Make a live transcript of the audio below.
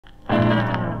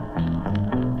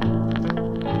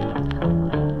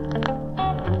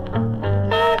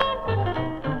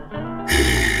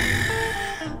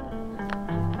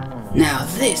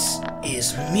This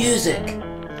is music.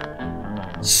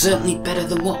 Certainly better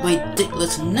than what my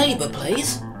dickless neighbour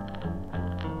plays.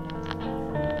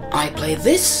 I play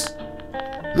this,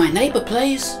 my neighbour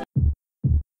plays.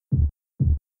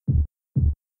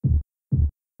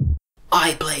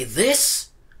 I play this.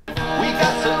 We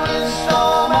got to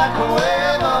install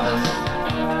microwave ovens,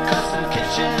 custom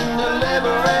kitchen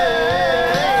delivery.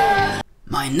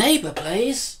 My neighbour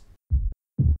plays.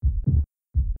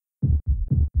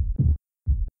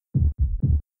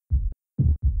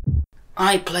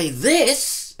 I play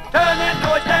this. Turn that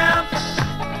noise down.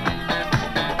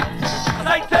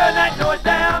 I say turn that noise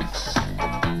down.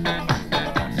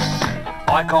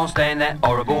 I can't stand that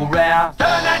horrible row. Turn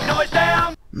that noise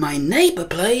down. My neighbour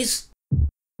plays.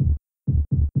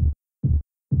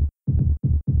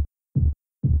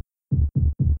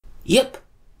 Yep,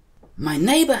 my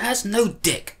neighbour has no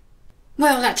dick.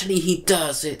 Well, actually he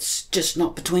does, it's just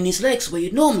not between his legs where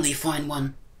you'd normally find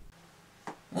one.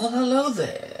 Well, hello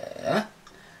there,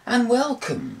 and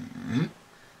welcome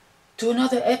to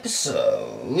another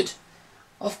episode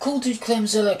of Cool Dude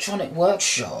Clem's Electronic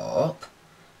Workshop.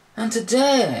 And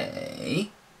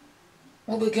today,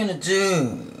 what we're gonna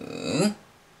do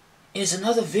is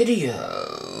another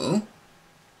video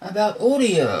about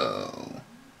audio.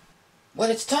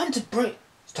 Well, it's time to break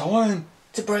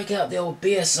out the old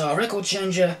BSR record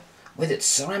changer with its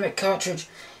ceramic cartridge,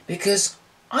 because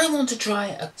I want to try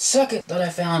a circuit that I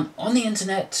found on the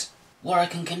internet where I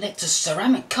can connect a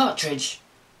ceramic cartridge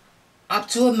up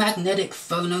to a magnetic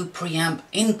phono preamp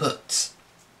input.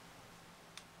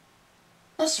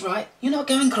 That's right, you're not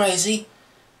going crazy.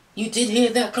 You did hear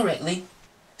that correctly.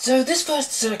 So this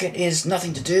first circuit is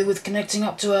nothing to do with connecting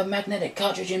up to a magnetic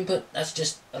cartridge input. That's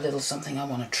just a little something I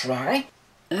want to try.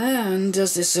 And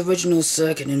as this original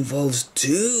circuit involves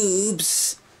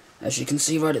tubes, as you can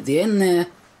see right at the end there,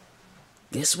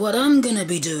 guess what I'm gonna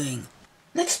be doing?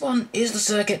 Next one is the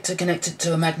circuit to connect it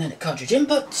to a magnetic cartridge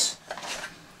input.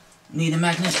 Need a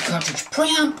magnetic cartridge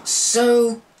preamp,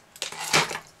 so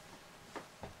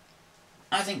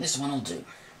I think this one will do.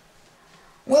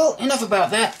 Well, enough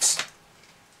about that.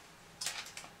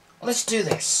 Let's do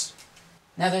this.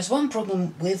 Now there's one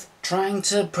problem with trying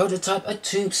to prototype a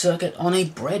tube circuit on a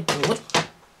breadboard,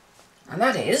 and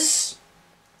that is,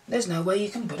 there's no way you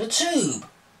can put a tube.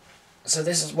 So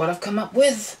this is what I've come up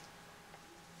with.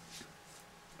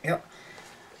 Yep.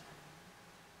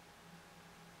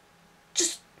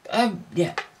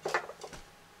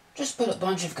 Just put a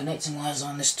bunch of connecting wires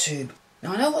on this tube.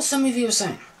 Now I know what some of you are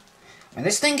saying. When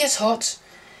this thing gets hot,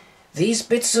 these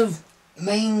bits of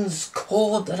mains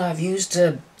cord that I've used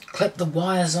to clip the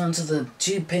wires onto the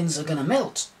tube pins are gonna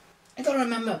melt. You gotta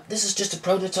remember, this is just a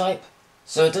prototype,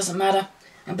 so it doesn't matter.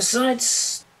 And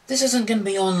besides, this isn't gonna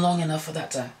be on long enough for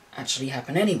that to actually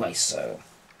happen anyway, so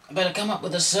I better come up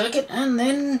with a circuit and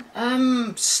then,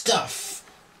 stuff.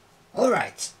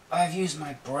 Alright, I've used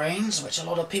my brains, which a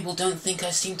lot of people don't think I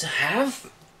seem to have.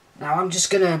 Now I'm just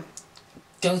gonna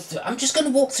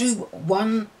walk through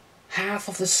one half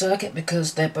of the circuit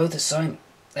because they're both the same.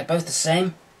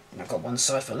 And I've got one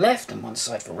side for left and one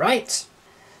side for right.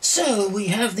 So we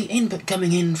have the input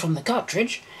coming in from the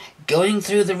cartridge, going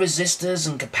through the resistors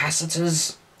and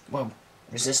capacitors, well,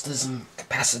 resistors and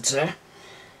capacitor.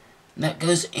 And that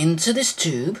goes into this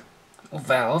tube, or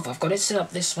valve. I've got it set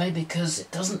up this way because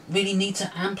it doesn't really need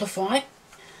to amplify.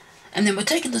 And then we're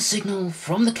taking the signal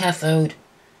from the cathode,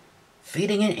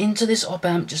 feeding it into this op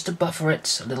amp just to buffer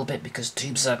it a little bit because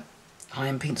tubes are high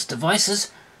impedance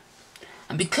devices.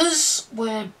 And because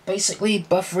we're basically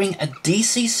buffering a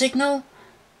DC signal,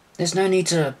 there's no need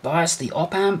to bias the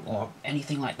op amp or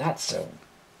anything like that, so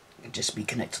it'll just be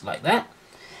connected like that.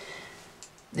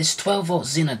 This 12-volt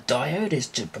Zener diode is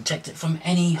to protect it from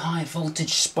any high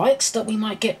voltage spikes that we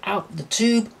might get out the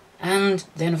tube, and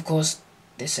then of course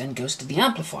this end goes to the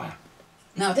amplifier.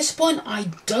 Now at this point I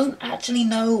don't actually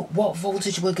know what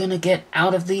voltage we're going to get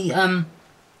out of the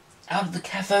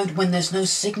cathode when there's no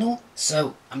signal,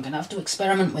 so I'm going to have to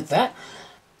experiment with that.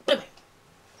 But anyway,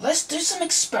 let's do some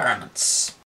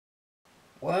experiments.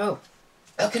 Well,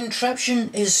 a contraption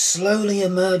is slowly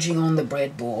emerging on the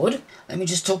breadboard. Let me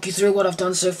just talk you through what I've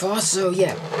done so far. So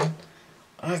yeah,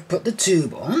 I've put the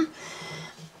tube on.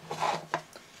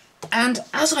 And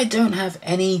as I don't have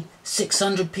any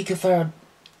 600 picofarad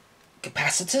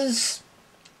capacitors,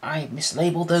 I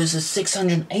mislabeled those as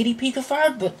 680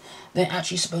 picofarad, but they're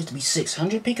actually supposed to be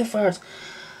 600 picofarads.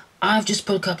 I've just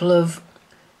put a couple of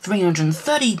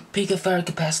 330 picofarad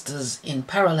capacitors in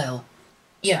parallel.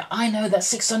 Yeah, I know that's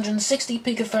 660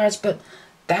 picofarads, but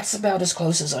that's about as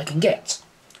close as I can get.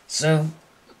 So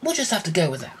we'll just have to go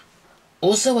with that.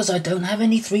 Also, as I don't have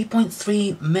any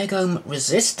 3.3 megohm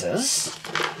resistors,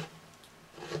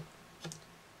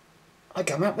 I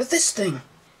come up with this thing.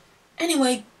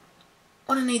 Anyway,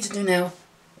 what I need to do now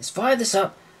is fire this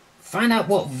up, find out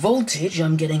what voltage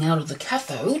I'm getting out of the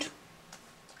cathode,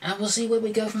 and we'll see where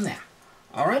we go from there.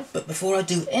 Alright, but before I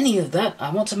do any of that, I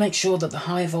want to make sure that the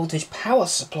high voltage power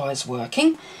supply is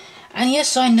working. And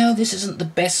yes, I know this isn't the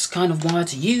best kind of wire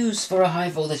to use for a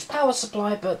high voltage power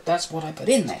supply, but that's what I put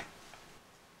in there.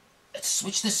 Let's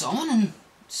switch this on and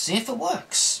see if it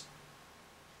works.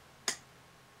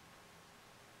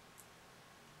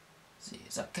 See,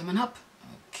 is that coming up?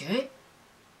 Okay.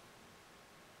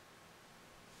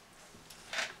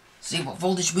 See what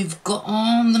voltage we've got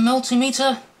on the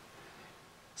multimeter.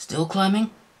 Still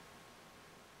climbing.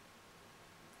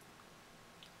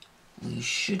 We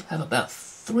should have about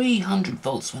 300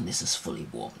 volts when this is fully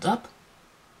warmed up.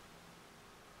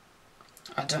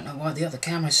 I don't know why the other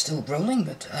camera is still rolling,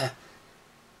 but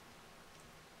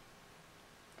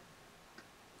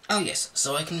oh yes,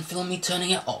 so I can film me turning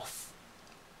it off.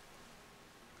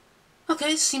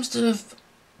 Okay, seems to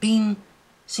be,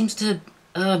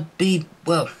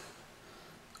 well,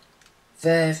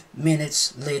 5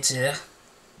 minutes later.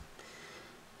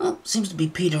 Well, seems to be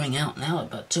petering out now at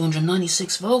about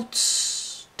 296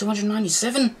 volts,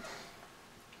 297.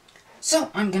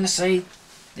 So I'm going to say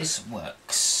this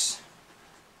works.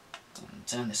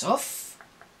 Turn this off.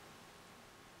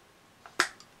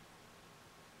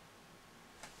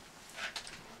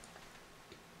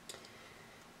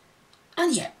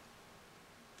 And yeah.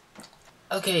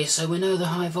 Okay, so we know the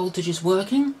high voltage is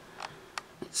working.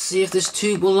 Let's see if this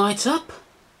tube will light up.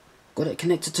 Got it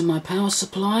connected to my power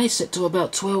supply, set to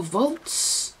about 12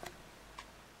 volts.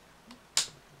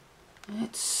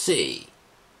 Let's see.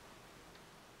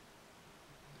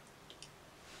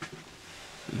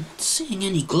 I'm not seeing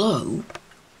any glow.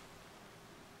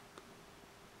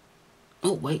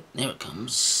 Oh wait, there it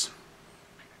comes.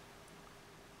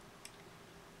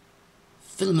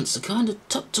 Filaments are kind of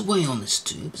tucked away on this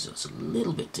tube, so it's a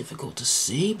little bit difficult to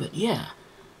see, but yeah.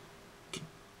 Could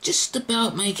just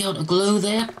about make out a glow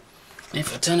there.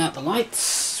 If I turn out the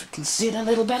lights, we can see it a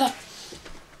little better.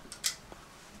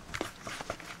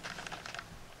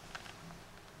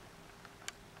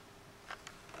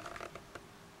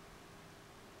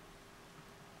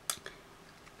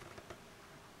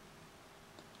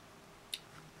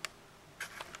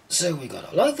 So we've got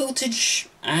our low voltage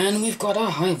and we've got our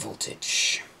high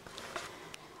voltage.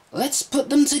 Let's put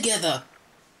them together.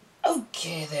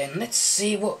 Okay then, let's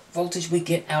see what voltage we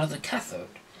get out of the cathode.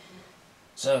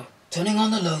 So, turning on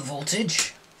the low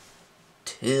voltage.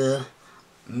 2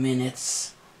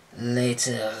 minutes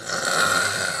later.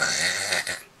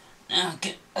 Now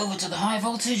get over to the high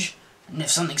voltage, and if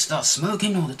something starts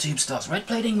smoking or the tube starts red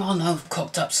plating, I'll know I've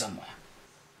cocked up somewhere.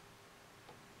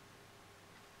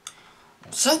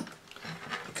 Also,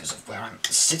 because of where I'm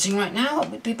sitting right now, it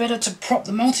would be better to prop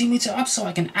the multimeter up so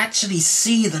I can actually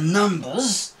see the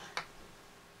numbers.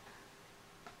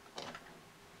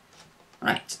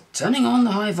 Right, turning on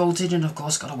the high voltage, and of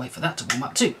course gotta wait for that to warm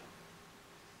up too.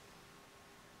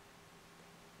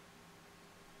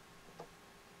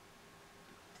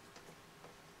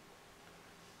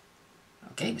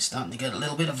 Okay, we're starting to get a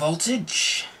little bit of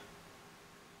voltage.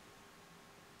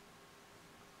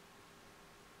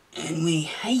 And we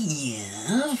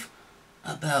have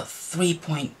about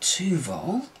 3.2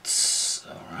 volts.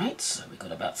 Alright, so we've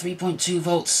got about 3.2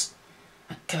 volts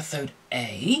at cathode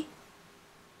A.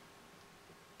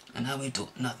 And now we've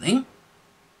got nothing.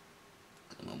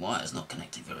 My wire's not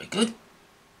connected very good.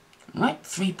 Right,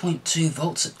 3.2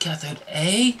 volts at cathode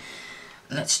A.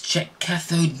 Let's check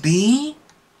cathode B.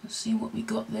 Let's see what we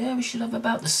got there. We should have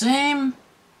about the same.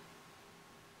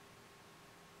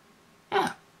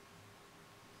 Yeah.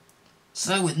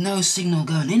 So with no signal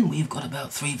going in, we've got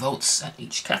about 3 volts at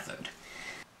each cathode.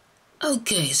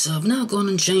 Okay, so I've now gone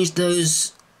and changed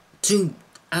those to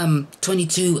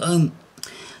 22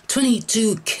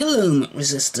 kilo ohm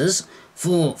resistors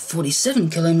for 47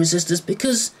 kilo ohm resistors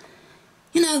because,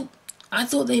 you know, I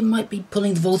thought they might be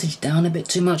pulling the voltage down a bit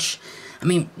too much. I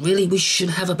mean, really, we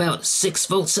should have about 6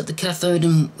 volts at the cathode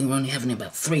and we were only having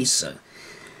about 3, so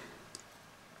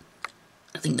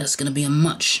I think that's going to be a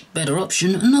much better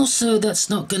option, and also that's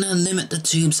not going to limit the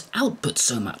tube's output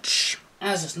so much,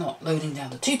 as it's not loading down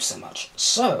the tube so much.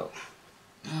 So,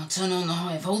 I'll turn on the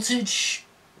high voltage.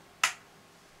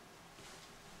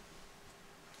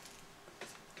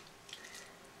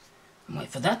 And wait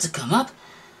for that to come up,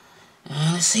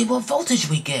 and let's see what voltage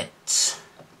we get.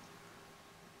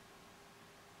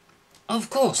 Of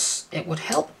course, it would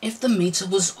help if the meter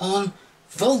was on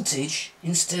voltage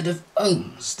instead of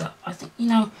ohms. That, I think, you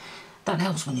know, that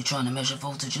helps when you're trying to measure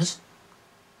voltages.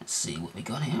 Let's see what we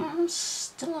got here. I'm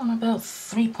still on about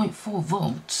 3.4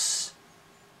 volts.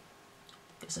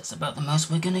 Guess that's about the most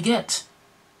we're going to get.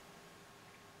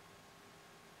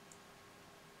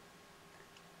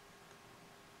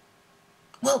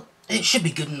 Well, it should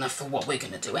be good enough for what we're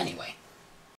going to do anyway.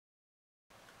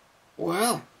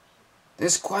 Well,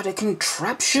 there's quite a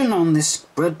contraption on this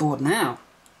breadboard now.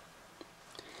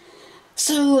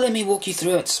 So let me walk you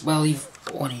through it. Well, you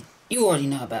already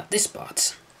know about this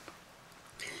part.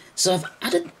 So I've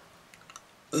added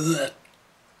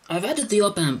the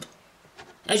op amp,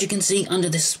 as you can see, under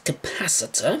this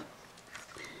capacitor,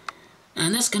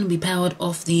 and that's going to be powered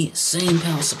off the same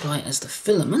power supply as the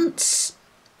filaments.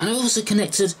 And I've also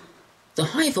connected the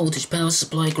high voltage power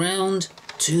supply ground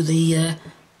to the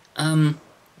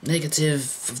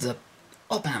negative of the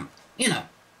op amp, you know,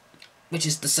 which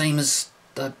is the same as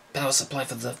the power supply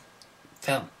for the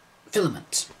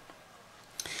filament.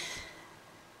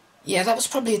 Yeah, that was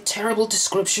probably a terrible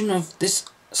description of this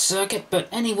circuit, but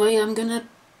anyway, I'm gonna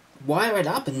wire it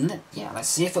up and yeah, let's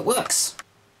see if it works.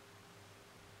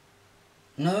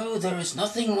 No, there is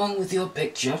nothing wrong with your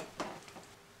picture.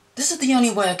 This is the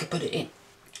only way I could put it in.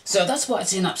 So that's why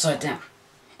it's in upside down.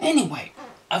 Anyway,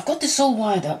 I've got this all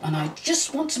wired up and I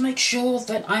just want to make sure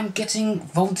that I'm getting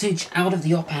voltage out of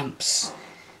the op amps.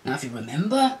 Now if you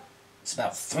remember, it's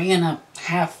about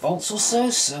 3.5 volts or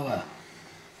so,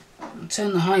 I'll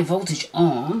turn the high voltage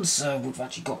on, so we've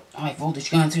actually got high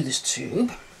voltage going through this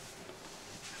tube.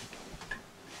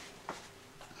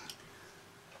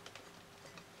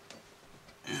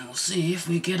 And we'll see if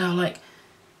we get our, like,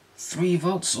 3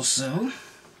 volts or so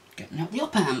getting out the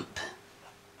op amp.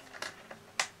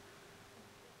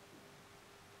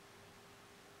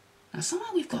 Now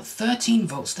somehow we've got 13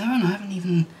 volts there and I haven't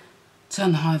even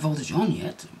turned the high voltage on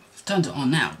yet. I've turned it on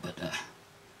now, but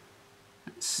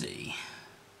let's see.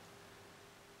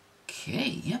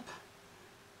 Okay, yep.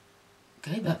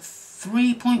 Okay, about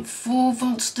 3.4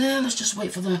 volts there. Let's just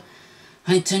wait for the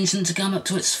high tension to come up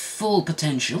to its full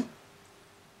potential.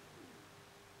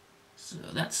 So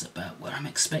that's about where I'm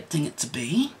expecting it to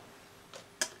be.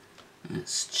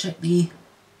 Let's check the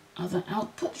other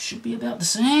output. Should be about the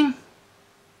same.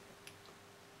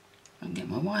 I can get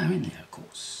my wire in there, of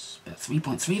course. About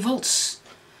 3.3 volts.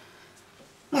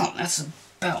 Well, that's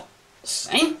about the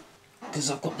same.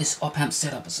 Because I've got this op amp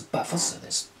set up as a buffer, so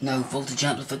there's no voltage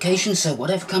amplification, so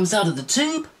whatever comes out of the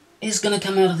tube is going to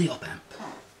come out of the op amp.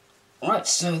 Alright,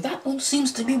 so that all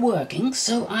seems to be working,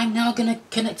 so I'm now going to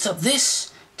connect up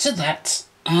this to that,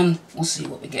 and we'll see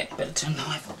what we get. Better turn the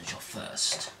high voltage off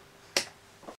first.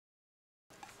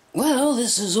 Well,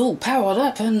 this is all powered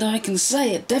up, and I can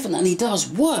say it definitely does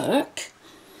work.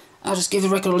 I'll just give the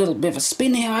record a little bit of a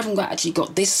spin here. I haven't actually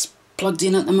got this plugged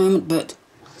in at the moment, but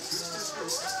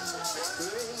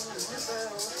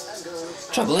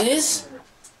trouble is,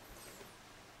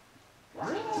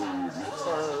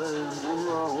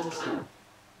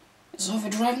 it's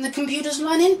overdriving the computer's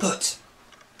line input.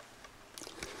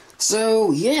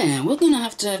 So yeah, we're gonna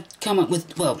have to come up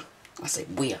with, well, I say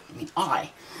we, I mean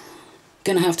I,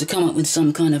 gonna have to come up with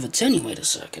some kind of attenuator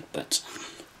circuit, but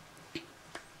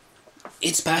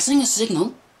it's passing a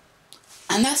signal,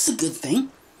 and that's a good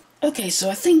thing. Okay, so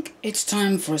I think it's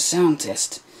time for a sound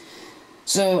test.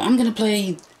 So I'm gonna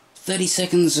play 30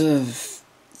 seconds of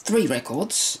 3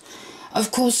 records.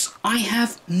 Of course, I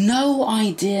have no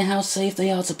idea how safe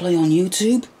they are to play on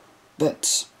YouTube,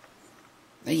 but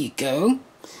there you go.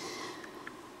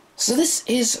 So this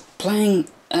is playing,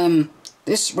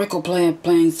 this record player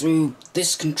playing through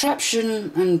this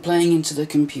contraption and playing into the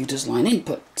computer's line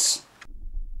inputs.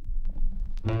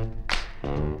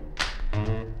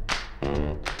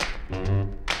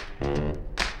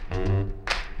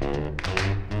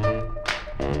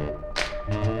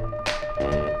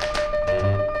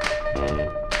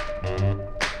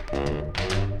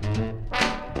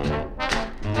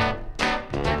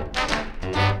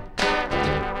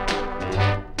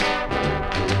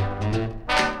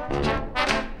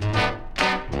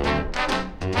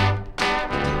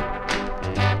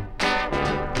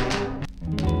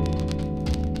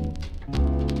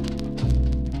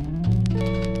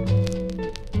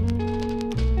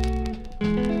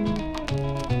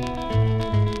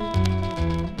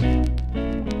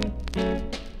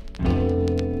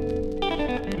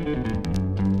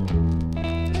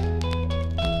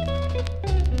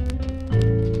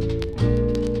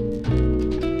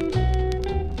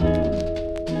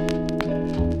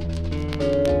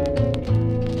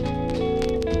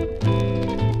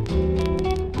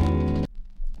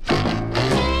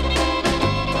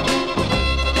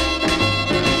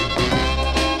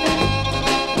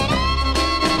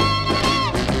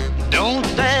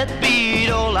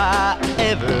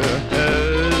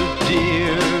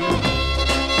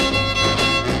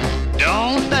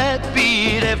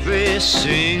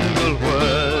 single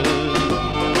word.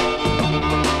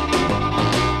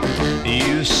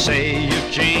 You say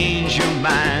you change your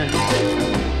mind.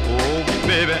 Oh,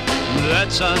 baby,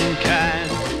 that's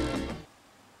unkind.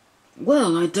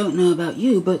 Well, I don't know about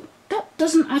you, but that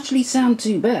doesn't actually sound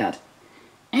too bad.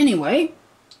 Anyway,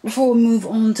 before we move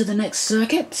on to the next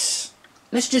circuit,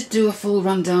 let's just do a full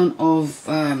rundown of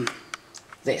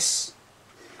this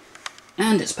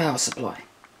and its power supply.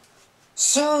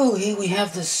 So here we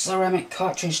have the ceramic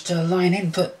cartridge to line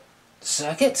input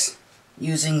circuit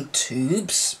using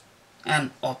tubes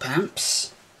and op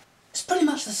amps. It's pretty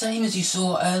much the same as you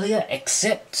saw earlier,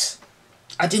 except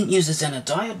I didn't use a Zener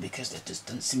diode because there just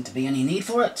didn't seem to be any need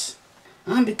for it.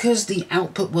 And because the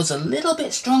output was a little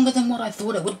bit stronger than what I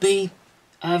thought it would be,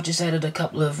 I've just added a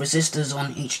couple of resistors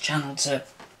on each channel to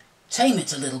tame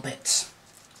it a little bit.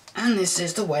 And this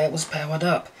is the way it was powered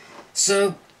up.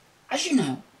 So, as you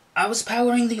know, I was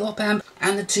powering the op amp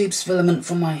and the tube's filament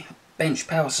from my bench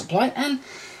power supply, and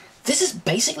this is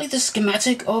basically the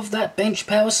schematic of that bench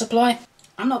power supply.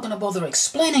 I'm not going to bother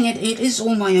explaining it, it is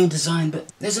all my own design,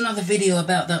 but there's another video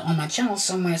about that on my channel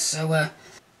somewhere, so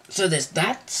there's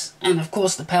that, and of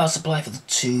course the power supply for the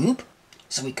tube.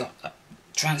 So we got a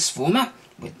transformer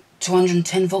with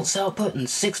 210 volts output and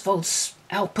 6 volts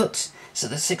output. So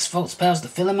the 6 volts powers the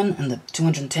filament and the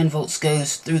 210 volts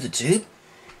goes through the tube.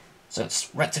 So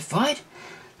it's rectified.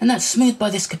 And that's smoothed by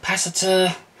this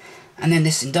capacitor, and then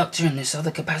this inductor and this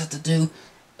other capacitor do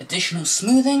additional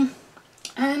smoothing.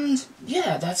 And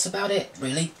yeah, that's about it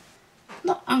really.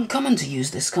 Not uncommon to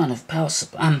use this kind of power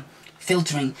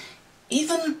filtering.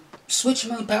 Even switch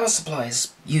mode power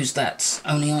supplies use that,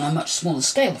 only on a much smaller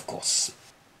scale of course.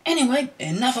 Anyway,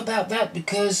 enough about that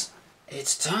because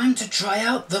it's time to try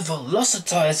out the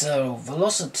velocitizer or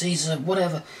velocitizer,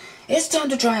 whatever. It's time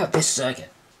to try out this circuit.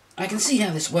 I can see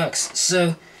how this works.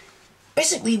 So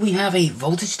basically we have a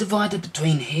voltage divider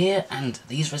between here and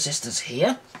these resistors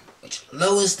here, which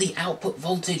lowers the output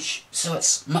voltage so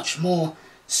it's much more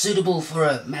suitable for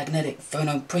a magnetic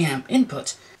phono preamp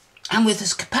input. And with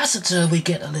this capacitor we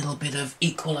get a little bit of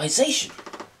equalization.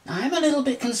 Now I'm a little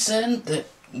bit concerned that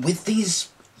with these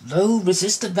low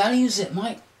resistor values it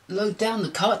might load down the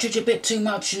cartridge a bit too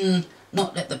much and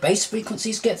not let the bass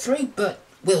frequencies get through, but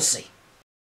we'll see.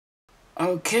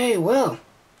 Okay, well,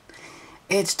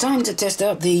 it's time to test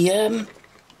out the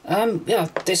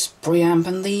this preamp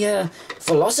and the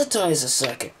velocitizer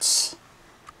circuits.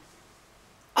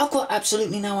 I've got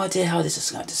absolutely no idea how this is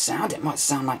going to sound. It might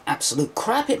sound like absolute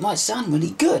crap, it might sound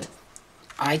really good.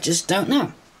 I just don't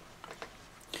know.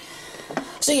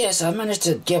 So yes, I managed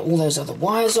to get all those other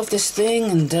wires off this thing,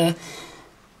 and there's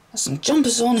some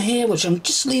jumpers on here which I'm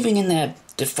just leaving in their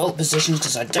default positions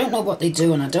because I don't know what they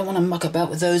do and I don't want to muck about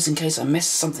with those in case I mess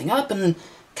something up and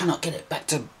cannot get it back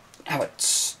to how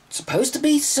it's supposed to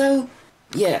be, so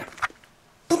yeah.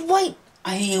 But wait,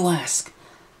 I hear you ask.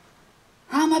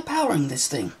 How am I powering this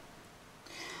thing?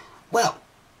 Well,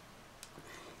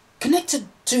 connected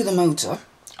to the motor,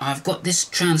 I've got this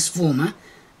transformer,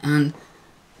 and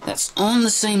that's on the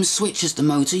same switch as the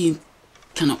motor. You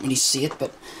cannot really see it,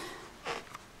 but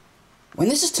when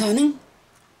this is turning,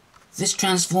 this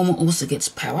transformer also gets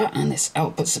power, and this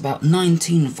outputs about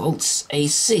 19 volts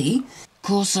AC. Of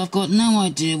course, I've got no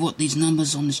idea what these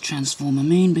numbers on this transformer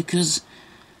mean because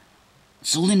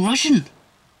it's all in Russian.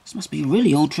 This must be a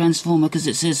really old transformer because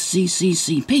it says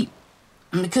CCCP.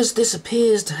 And because this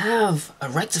appears to have a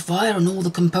rectifier and all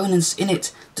the components in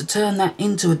it to turn that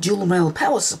into a dual rail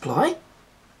power supply,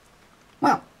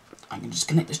 well, I can just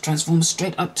connect this transformer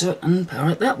straight up to it and power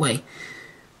it that way.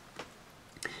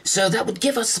 So that would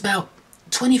give us about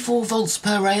 24 volts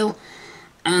per rail,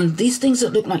 and these things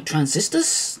that look like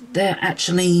transistors, they're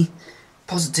actually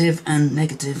positive and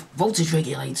negative voltage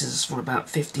regulators for about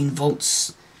 15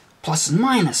 volts plus and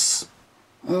minus.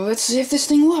 Well, let's see if this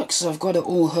thing works. So I've got it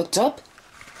all hooked up.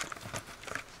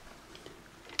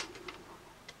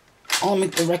 I'll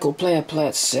make the record player play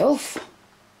itself.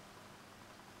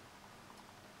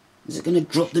 Is it going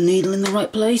to drop the needle in the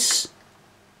right place?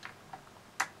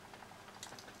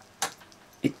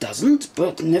 It doesn't,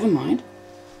 but never mind.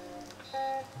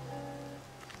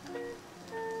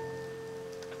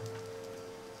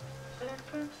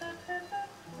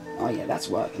 Oh yeah, that's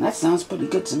working. That sounds pretty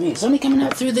good to me. It's only coming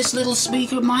out through this little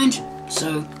speaker of mine,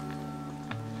 so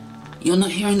you're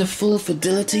not hearing the full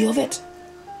fidelity of it.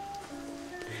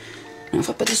 Now if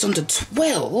I put this onto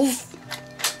 12,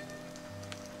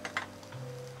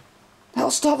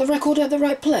 that'll start the record at the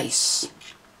right place.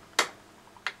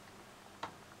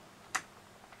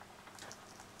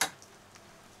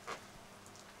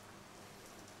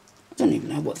 I don't even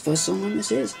know what the first song on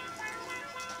this is.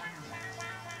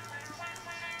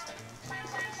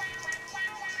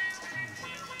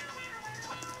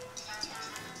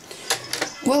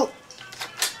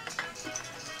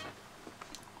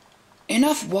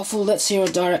 enough waffle, let's hear a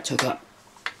direct hookup.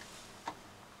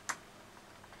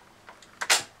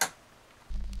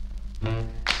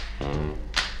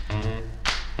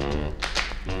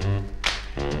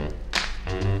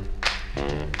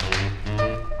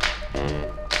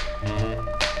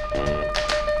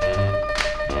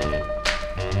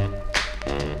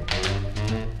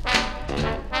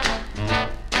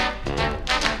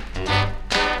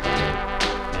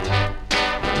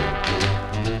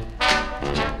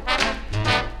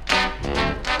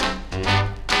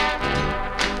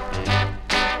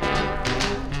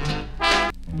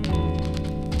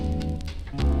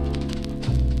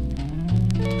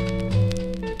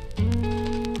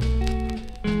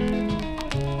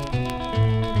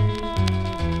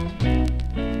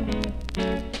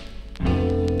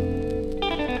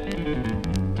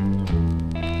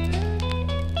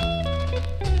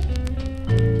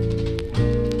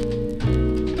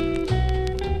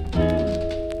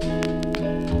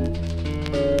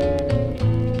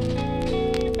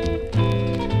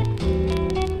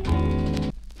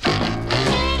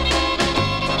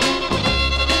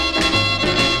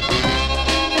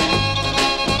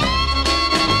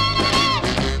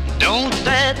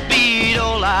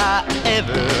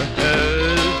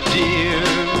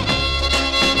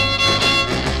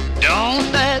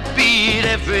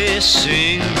 Every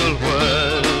single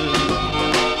word.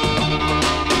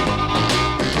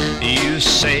 You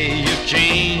say you've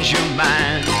changed your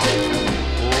mind.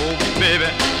 Oh baby,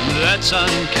 that's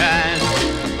unkind.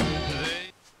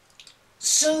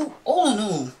 So, all in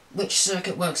all, which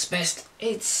circuit works best?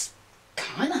 It's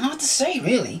kinda hard to say,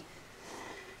 really.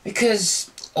 Because,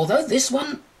 although this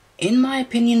one, in my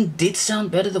opinion, did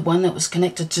sound better, the one that was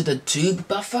connected to the tube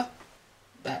buffer,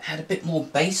 that had a bit more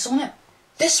bass on it,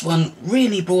 this one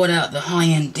really brought out the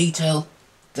high-end detail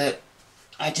that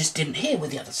I just didn't hear with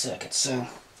the other circuits, so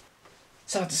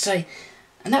it's hard to say.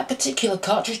 And that particular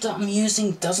cartridge that I'm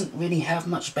using doesn't really have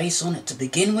much bass on it to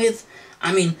begin with.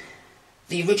 I mean,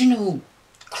 the original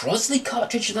Crosley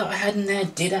cartridge that I had in there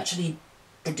did actually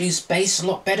produce bass a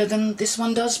lot better than this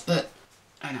one does, but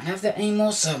I don't have that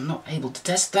anymore, so I'm not able to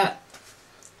test that.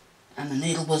 And the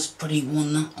needle was pretty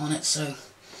worn on it, so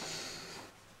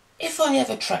if I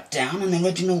ever track down an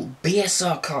original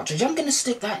BSR cartridge, I'm going to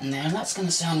stick that in there, and that's going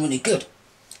to sound really good.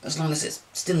 As long as it's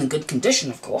still in good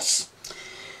condition, of course.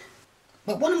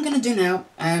 But what I'm going to do now,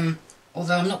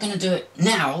 although I'm not going to do it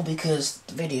now because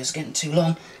the video's getting too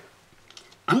long,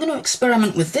 I'm going to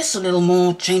experiment with this a little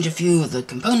more, change a few of the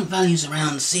component values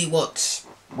around, see what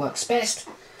works best.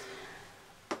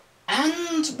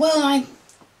 And, well, I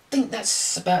think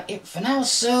that's about it for now,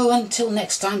 so until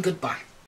next time, goodbye.